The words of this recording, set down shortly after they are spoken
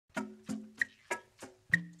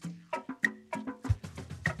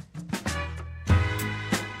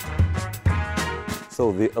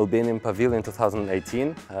So the Albanian Pavilion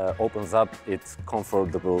 2018 opens up its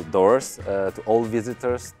comfortable doors to all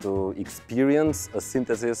visitors to experience a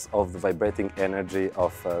synthesis of the vibrating energy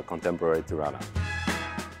of contemporary Tirana.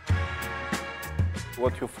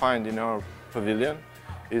 What you find in our pavilion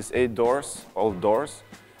is 8 doors, old doors,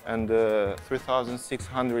 and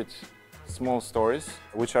 3,600 small stories,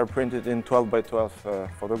 which are printed in 12 by 12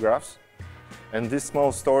 photographs. And these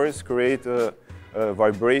small stories create a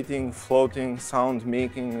vibrating, floating,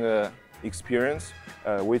 sound-making experience,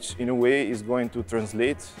 which in a way is going to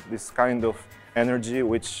translate this kind of energy,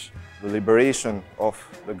 which the liberation of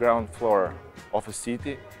the ground floor of a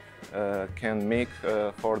city can make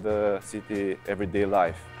for the city everyday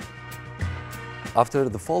life. After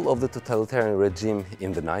the fall of the totalitarian regime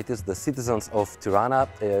in the 90s, the citizens of Tirana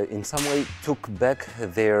in some way took back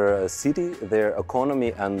their city, their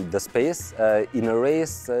economy and the space in a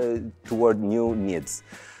race toward new needs.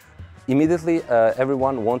 Immediately,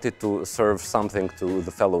 everyone wanted to serve something to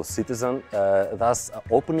the fellow citizen, thus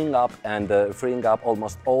opening up and freeing up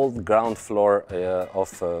almost all the ground floor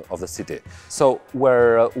of the city. So,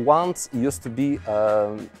 where once used to be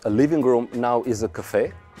a living room, now is a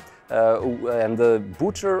cafe. And the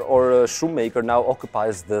butcher or a shoemaker now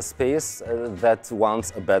occupies the space that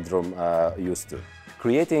once a bedroom used to,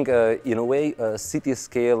 creating, in a way, a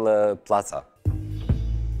city-scale plaza.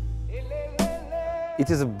 It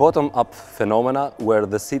is a bottom-up phenomena where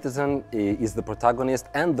the citizen is the protagonist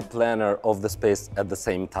and the planner of the space at the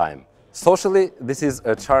same time. Socially, this is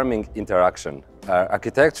a charming interaction.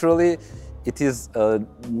 Architecturally, it is a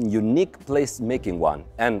unique place-making one,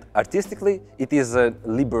 and artistically, it is a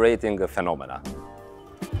liberating phenomena.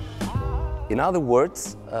 In other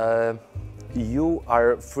words, you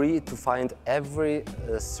are free to find every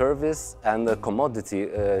service and commodity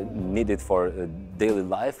needed for daily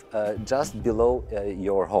life just below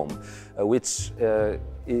your home, which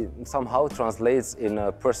somehow translates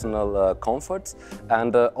in personal comforts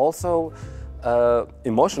and also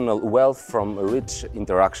emotional wealth from rich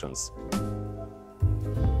interactions.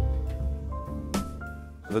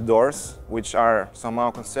 The doors, which are somehow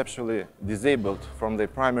conceptually disabled from their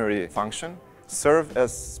primary function, serve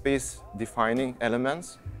as space-defining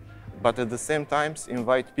elements, but at the same time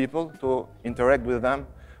invite people to interact with them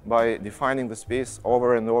by defining the space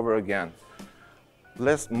over and over again.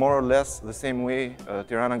 More or less the same way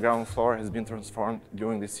Tirana ground floor has been transformed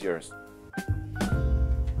during these years.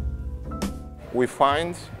 We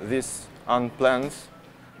find this unplanned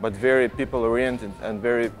but very people-oriented and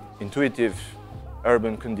very intuitive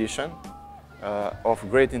urban condition of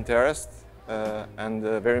great interest and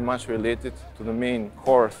very much related to the main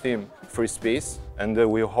core theme, free space. And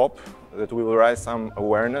we hope that we will raise some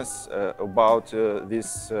awareness about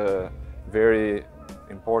this very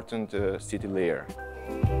important city layer.